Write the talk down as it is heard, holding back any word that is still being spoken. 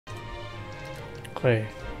Okay.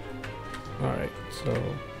 Alright, so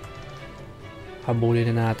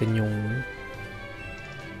habulin na natin yung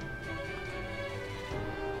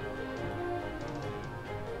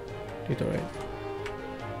dito, right?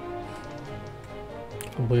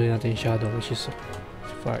 Habulin natin yung shadow, which is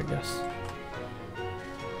Vargas.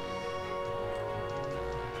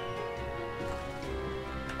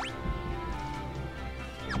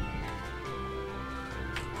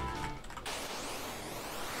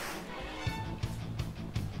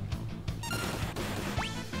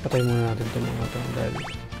 Patay muna natin itong mga ito dahil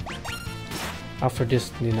after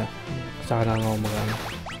this hindi na saka na ako mag-ano.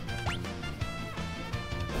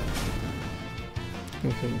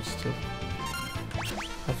 Okay, still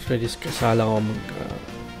after this kasala ako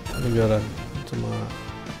mag-run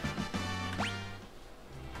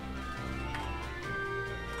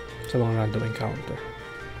sa mga random encounter.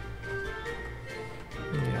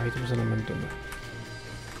 May items na naman ito na.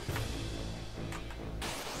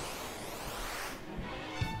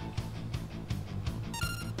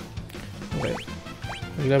 Okay.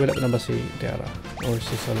 Nag-level up na ba si Terra? Or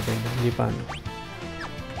si Salamat? Hindi pa, no?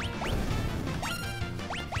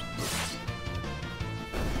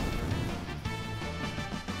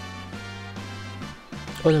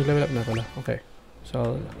 Oh, nag-level up na pala. Okay.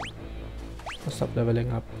 So, I'll stop leveling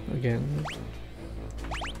up again.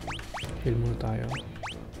 Heal muna tayo.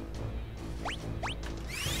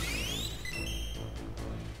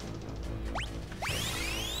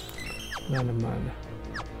 Wala naman.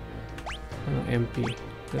 Anong MP?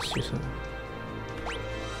 Let's use na.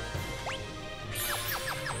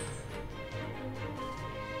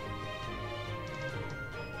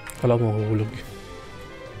 Kala mo mahuhulog.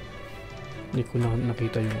 Hindi ko na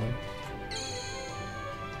nakita yung ano.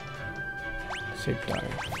 Save tayo.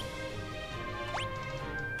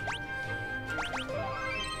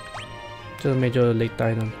 So medyo late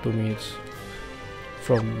tayo ng 2 minutes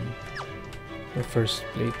from the first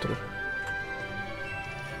playthrough.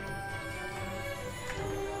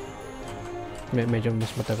 Medyo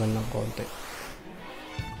mas matagal ng konti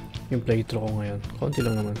yung playthrough ko ngayon. Konti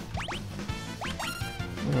lang naman.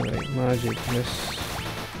 Alright, magic, miss.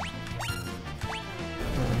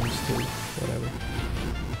 Still, whatever.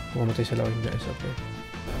 Mamatay sila yung guys, okay.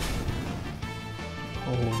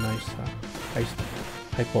 Oh, nice ha.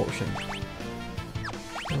 High potion.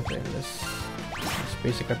 Okay, let's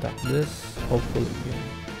basic attack this. Hopefully, yeah.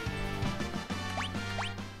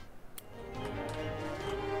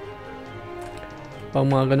 Pang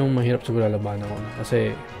mga ganung mahirap siguro labanan ako na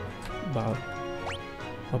kasi baka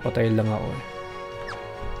mapatay lang ako eh.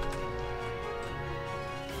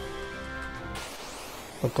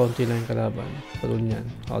 Pag konti lang yung kalaban, palun yan,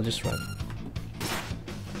 I'll just run.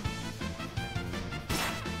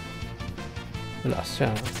 Malakas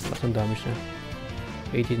siya, malakas ang damage niya.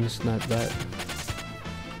 18 is not bad.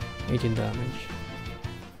 18 damage.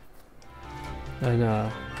 Dahil na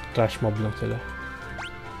trash mob lang sila.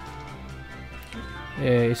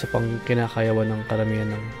 Eh, isa pang kinakayawan ng karamihan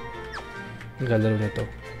ng naglalaro nito.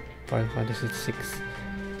 Final Fantasy 6.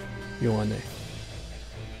 Yung ano eh.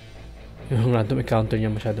 Yung random encounter niya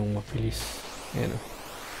masyadong mabilis. Ayan o.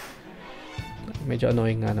 Medyo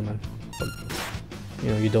annoying nga naman. Pag,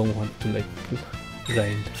 you don't want to like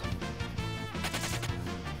grind.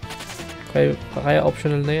 Kaya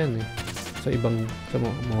optional na yan eh. Sa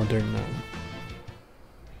mga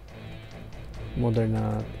modern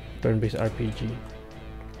na turn-based RPG.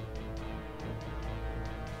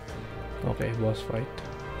 Okay, boss fight.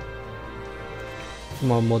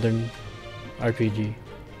 Mga modern RPG.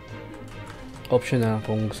 Option na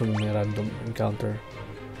kung gusto mo may random encounter.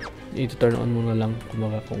 I-turn on mo na lang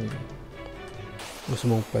kumbaga kung gusto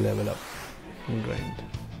mong pa-level up yung grind.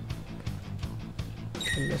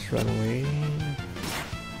 Okay, let's run away.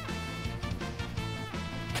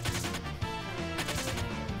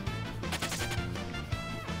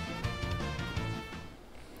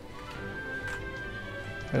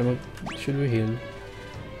 Should we heal?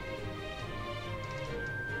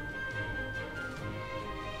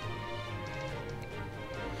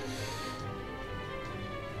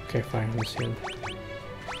 Okay, fine, let's heal.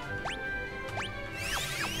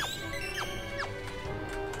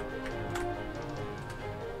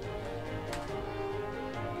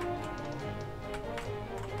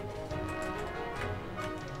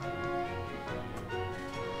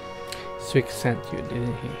 Swix sent you,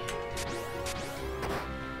 didn't he?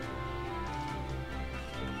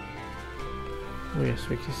 Oh yes,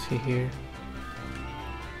 Swix is here.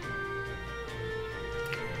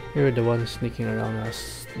 You're the one sneaking around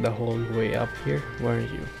us the whole way up here,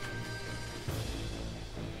 weren't you?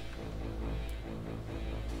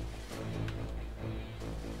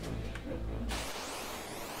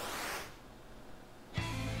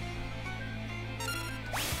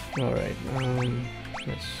 Alright,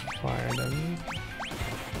 let's fire them.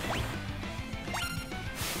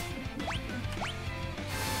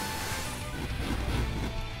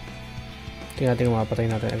 Tingnan natin kung mapatay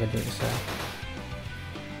natin agad yung isa.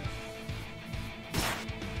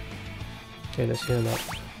 Okay, let's heal up.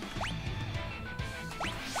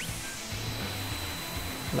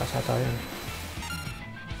 Wala sa tayo.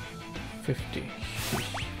 50.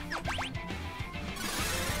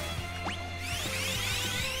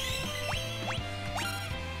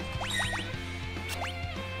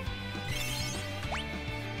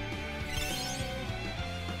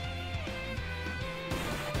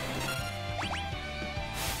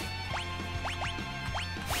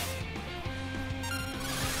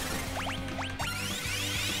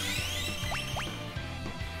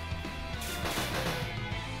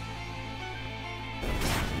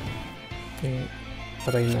 Okay,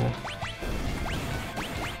 patay na.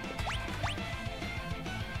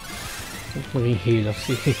 Maging heal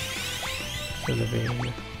si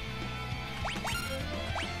Salamat.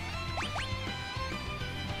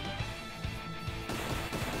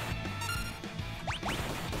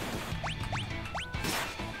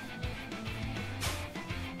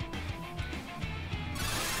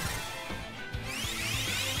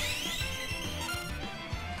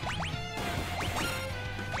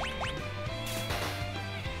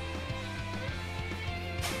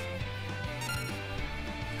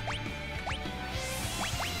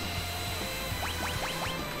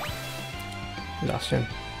 Lakas yan.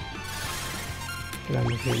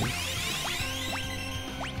 Kailangan heal.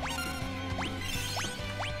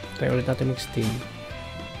 Tayo ulit natin mag-steal.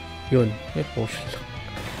 Yun, may potion lang.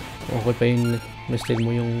 Okay pa yung ma-steal mo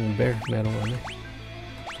yung bear. Merong ano.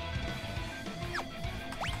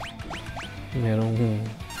 Merong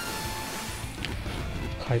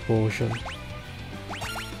high potion.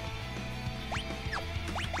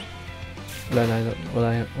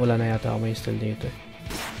 Wala na yata ako may steal dito eh.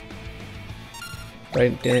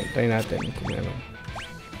 Try natin kung meron.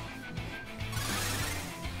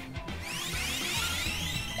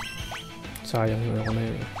 Sayang na ako na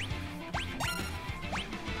yun.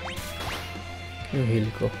 Yung heal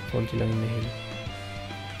ko. Konti lang yung heal.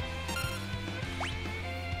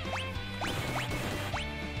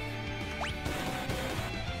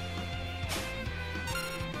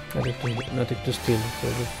 Natin to steal.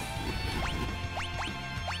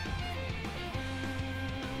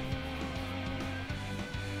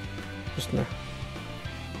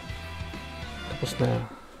 Tapos na.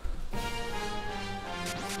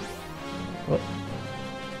 Oh.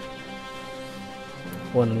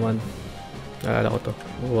 1-on-1. Naalala ko to.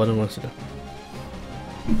 1-on-1 sila.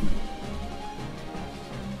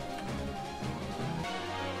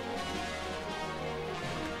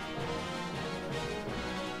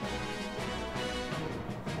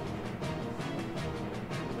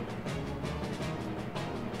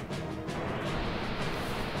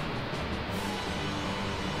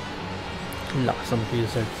 Lakas ang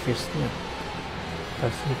Pixel Fist niya.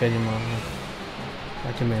 Tapos hindi kayo yung mga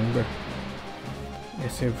party member.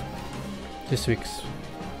 Save si Swix.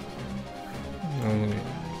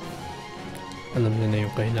 Alam niya na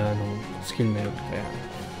yung kailangan ng skill na yun. Kaya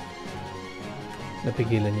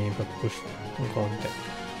napigilan niya yung pag-push ng konti.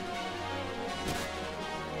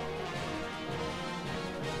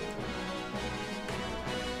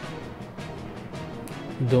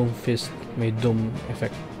 Dome Fist may dome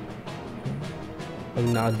effect. Pag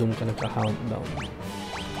naka-doom ka, nagka-countdown.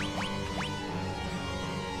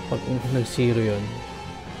 Pag nag-zero yun,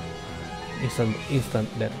 instant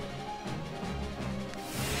death.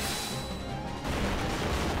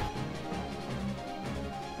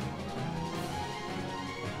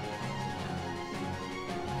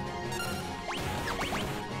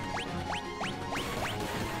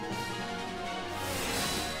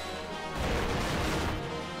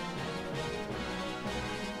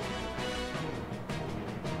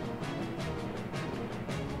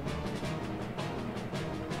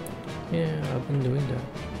 Yeah, I've been doing that.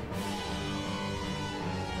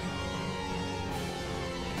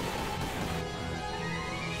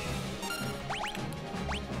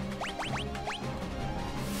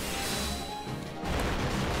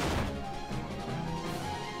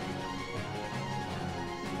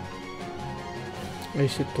 I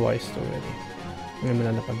used it twice already. Ngayon mo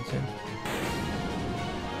na napansin.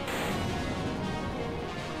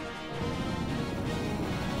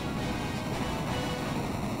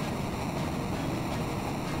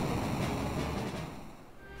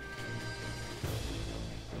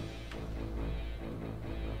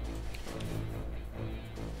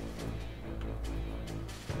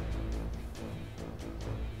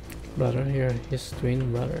 Brother here, his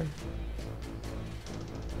twin brother.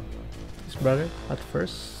 His brother? At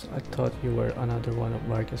first, I thought you were another one of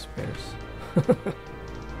Vargas' bears.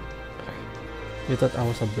 You thought I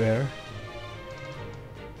was a bear?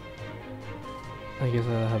 I guess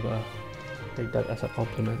I'll have a take that as a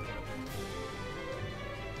compliment.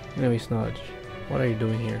 Anyways, Nudge, what are you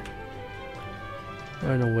doing here?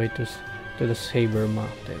 We're on our way to the Saber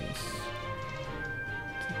Mountains.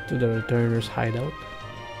 To the returners' hideout,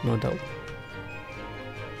 no doubt.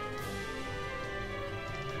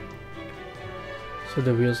 So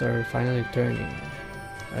the wheels are finally turning.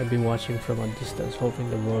 I've been watching from a distance, hoping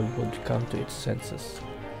the world would come to its senses.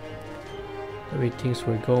 The way things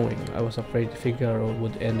were going, I was afraid Figaro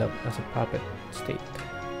would end up as a puppet state.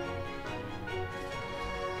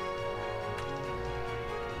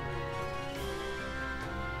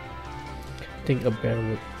 Think a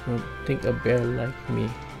bear like me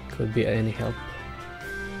could be any help.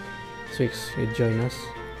 Swix, you join us?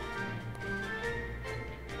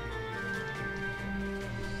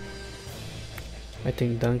 I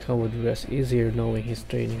think Duncan would rest easier knowing his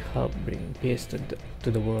training helped bring peace to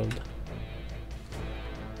the world.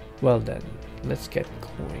 Well then, let's get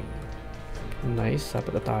going. Nice,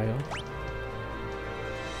 sapat na tayo.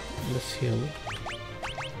 Let's heal.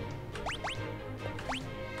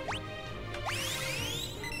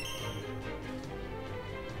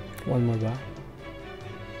 One more ba?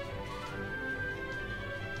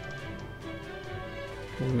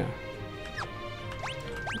 Huwag na.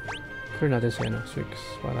 Clear natin si Swix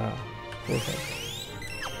para full health.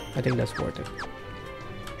 I think that's worth it.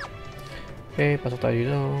 Okay, pasok tayo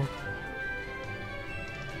dito.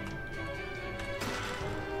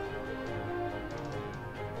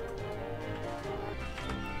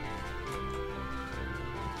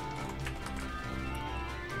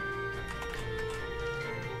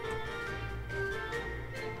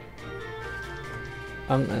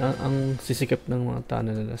 Ang sisikip ng mga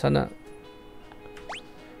tana nila. Sana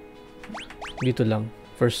dito lang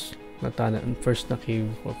first na tana, first na cave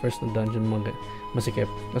o first na dungeon masikip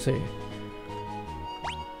kasi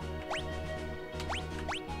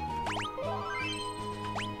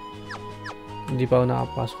hindi pa ako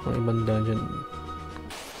nakapasok ng ibang dungeon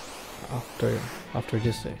after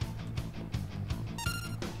this eh.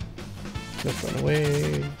 Let's run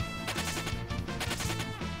away.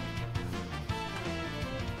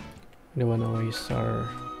 They wanna waste our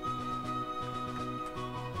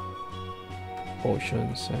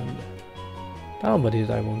potions and tama ba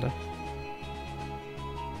dito tayo punta?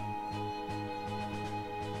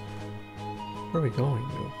 Where are we going,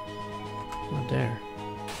 bro? Not there.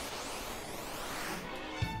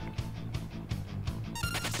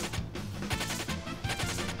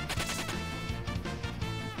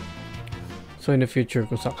 So in the future,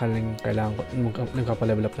 kung sakaling kailangan ko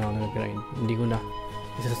nagkapa-level up na ako nag-grind, hindi ko na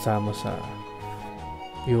isasama sa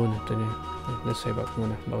yun, ito niya. Let's save up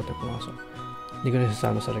muna bago tayo pumasok. Hindi ko na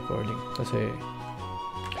isasama sa recording kasi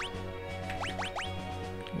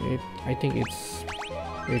I think it's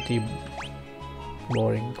pretty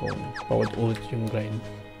boring kung paulit-ulit yung grind,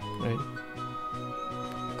 right?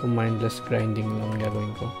 Kung mindless grinding lang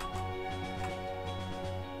gagawin ko.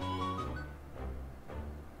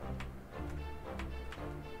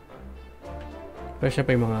 Pero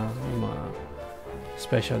syempre yung mga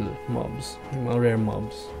special mobs, yung mga rare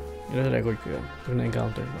mobs, yun ang record ko yun pag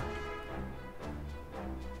na-encounter mo.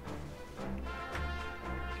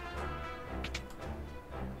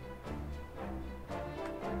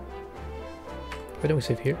 Pwede mo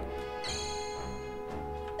save here?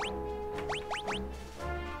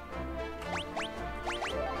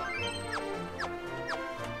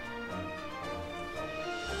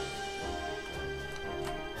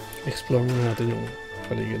 Explore muna natin yung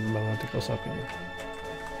paligid baka natin kausapin mo.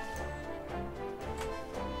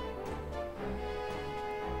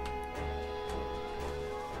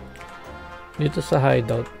 Dito sa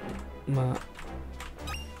hideout,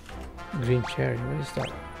 green cherry, what is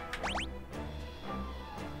that?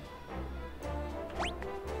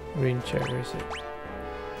 Green cherry, where is it?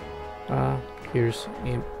 Here's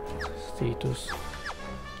imp status.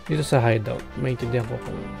 Dito sa hideout, maintindihan ko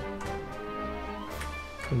kung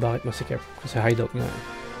bakit masikip kasi hideout nga eh.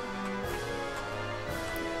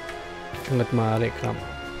 Hanggat maaari camp,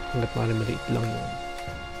 hanggat maaari maliit lang yung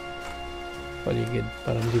paligid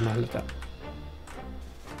para hindi mahalata.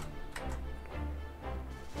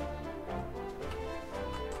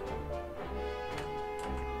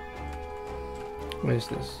 What is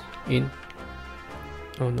this? In?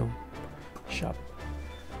 Oh no. Shop.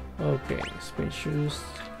 Okay, spin shoes.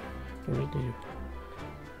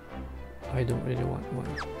 I don't really want one.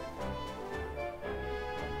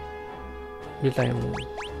 Bili tayong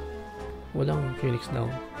walang Phoenix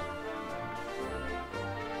down.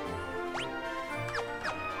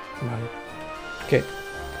 Mahal. Okay.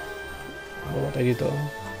 Bawa tayo dito.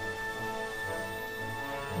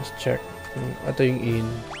 Let's check. Ito yung in.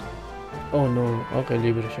 Oh no. Okay,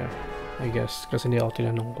 libre siya. I guess. Kasi hindi ako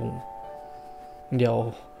tinanong kung hindi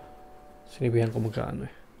ako sinibihan kung magkano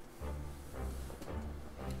eh.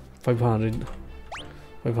 500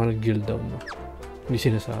 guild down, no? Hindi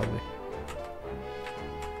sinasabi.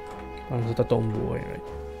 Parang sa totoong buhay, right?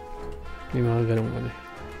 May mga ganong ano eh.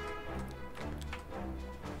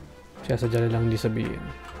 Siya sa dyan lang hindi sabihin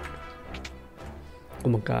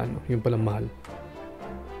kung magkano. Yung palang mahal.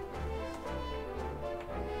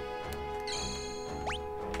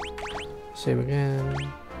 Save again.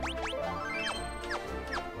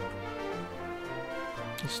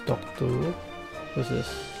 Stock 2. What's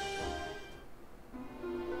this?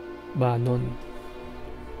 Banon.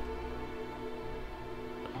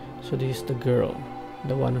 So this is the girl,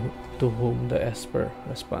 the one to whom the Esper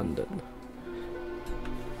responded.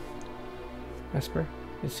 Esper?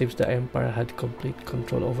 It seems the Empire had complete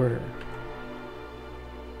control over her.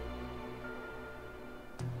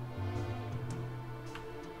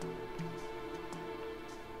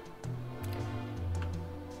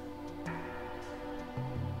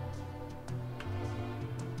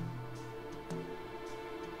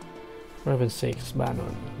 For heaven's sakes,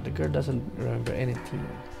 Bannon, the girl doesn't remember anything.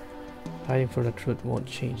 Hiding from the truth won't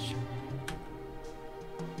change.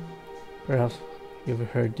 Perhaps you've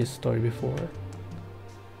heard this story before.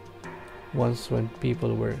 Once when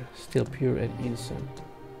people were still pure and innocent,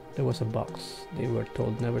 there was a box they were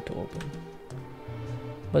told never to open.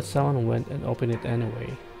 But someone went and opened it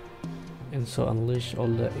anyway, and so unleashed all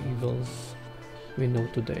the evils we know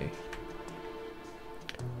today.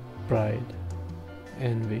 Pride,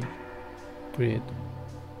 envy, greed,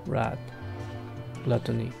 wrath,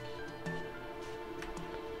 gluttony.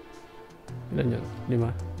 Ilan yun?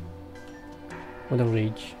 5? Walang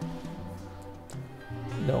rage.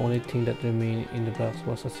 The only thing that remained in the box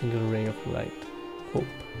was a single ray of light. Hope.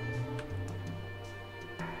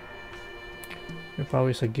 Your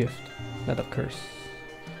power is a gift, not a curse.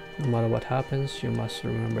 No matter what happens, you must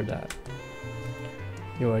remember that.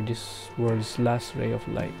 You are this world's last ray of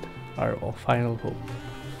light, our final hope.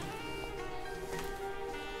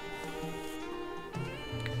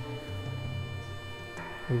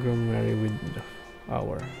 I'll grow merry with the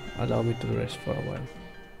hour. Allow me to rest for a while.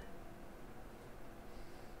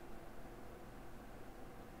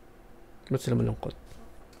 Ba't sila malungkot?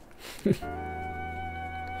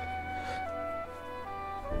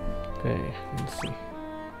 Okay, let's see.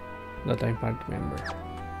 That I'm part member.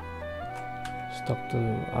 Stuck to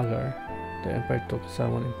Agar. The Empire took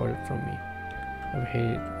someone important from me. I've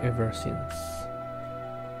hated it ever since.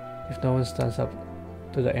 If no one stands up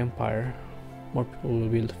to the Empire, more people will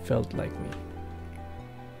be felt like me.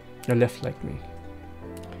 Or left like me.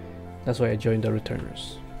 That's why I joined the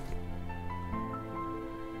Returners.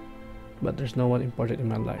 But there's no one important in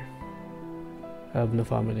my life. I have no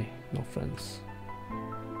family, no friends.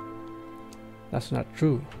 That's not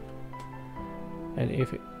true. And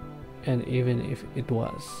even if it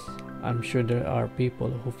was, I'm sure there are people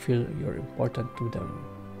who feel you're important to them.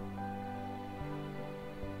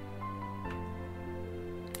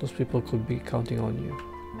 Those people could be counting on you.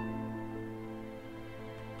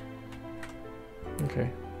 Okay.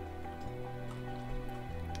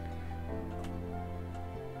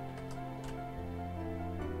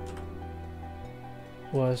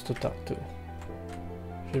 Who else to talk to?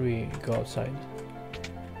 Should we go outside?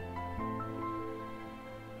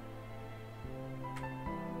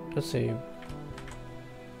 Let's save.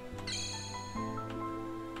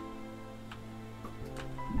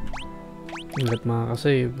 Ingat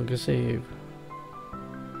makakasave, mag-save.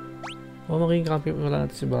 O maging kampi, wala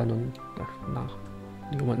natin si Banon.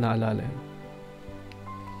 Hindi ko naalala yun.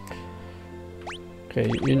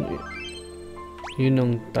 Okay, yun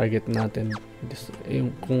ang target natin.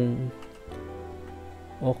 Yung kung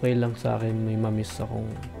okay lang sa akin may mamiss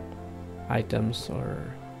akong items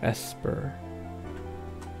or Esper.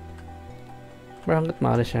 Pero hanggat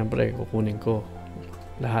maaari syempre kukunin ko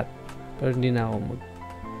lahat. Pero hindi na ako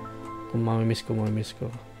kung mamimiss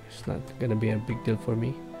ko. It's not gonna be a big deal for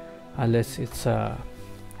me. Unless it's a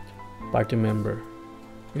party member.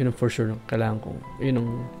 Yun ang for sure kailangan ko. Yun ang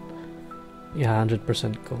 100%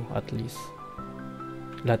 ko at least.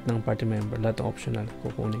 Lahat ng party member, lahat ng optional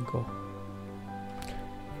kukunin ko.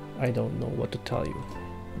 I don't know what to tell you.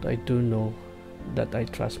 But I do know that I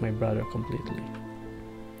trust my brother completely.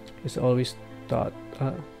 He's always thought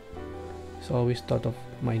of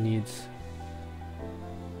my needs.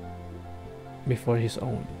 before his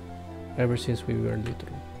own, ever since we were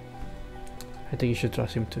little. I think you should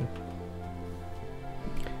trust him too.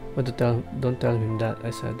 But don't tell him that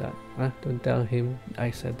I said that. Huh? Don't tell him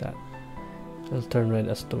I said that. He'll turn red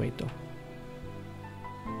as tomato.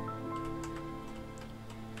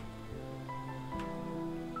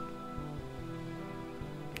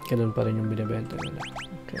 Ganun pa rin yung binibenta nila.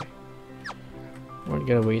 Okay. We're not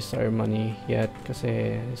gonna waste our money yet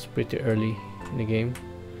kasi it's pretty early in the game.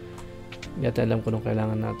 Hindi natin alam kung anong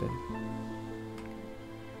kailangan natin.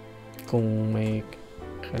 Kung may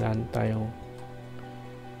kailangan tayong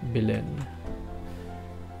bilhin.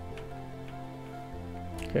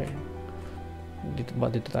 Okay.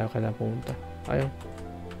 Dito tayo kailangan pumunta? Ayaw.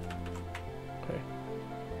 Okay.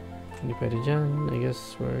 Hindi pwede dyan. I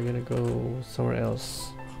guess we're gonna go somewhere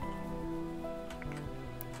else.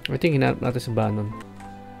 I think hinanap natin si Bannon.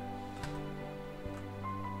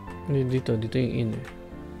 Hindi dito yung inn eh.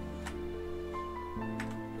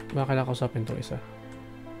 Baka kailangan kausapin itong isa.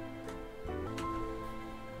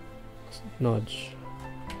 Nudge.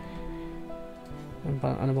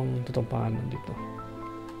 Ano bang totoong pangalan dito?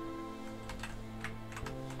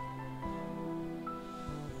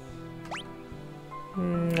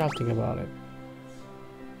 I'll think about it.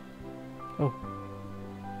 Oh.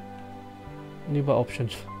 Hindi ba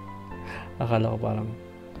options? Akala ko parang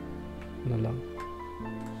ano lang.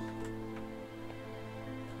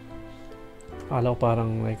 Akala ko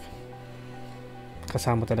parang like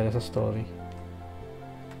kasama talaga sa story.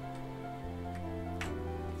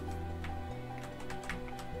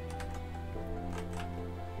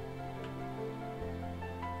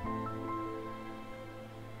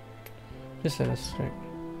 Just let us check.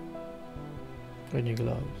 Red new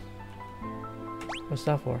gloves. What's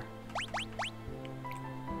that for?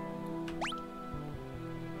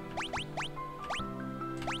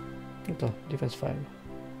 Ito, defense 5.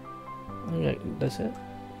 Okay, that's it.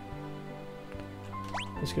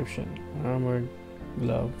 Description. Armored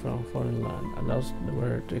glove from foreign land allows the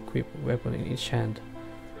wearer to equip a weapon in each hand.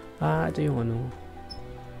 Ah, ito yung ano.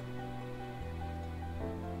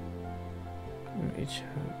 In each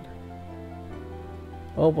hand.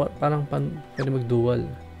 Oh, parang pwede mag-dual.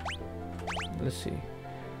 Let's see.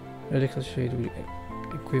 Relics associated with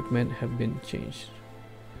equipment have been changed.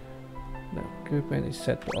 The equipment is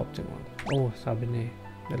set to optimal. Oh, sabi ni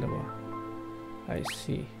dalawa. I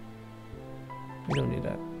see. We don't need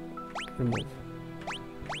that. Remove.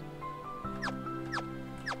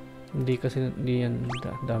 Hindi kasi hindi yan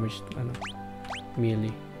damaged ano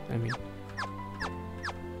melee. I mean.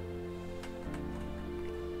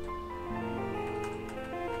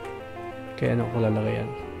 Kaya ano ko lalagay yan?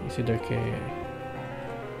 Consider kay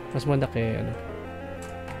mas maganda kay ano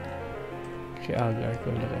kay Agar ko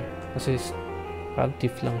lalagay. Kasi parang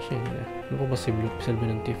thief lang siya. Ano po ba silbi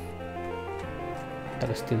ng thief?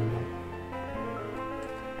 Taga-steal lang.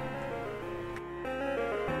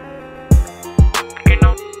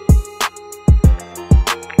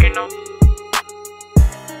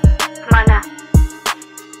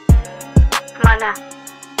 Mana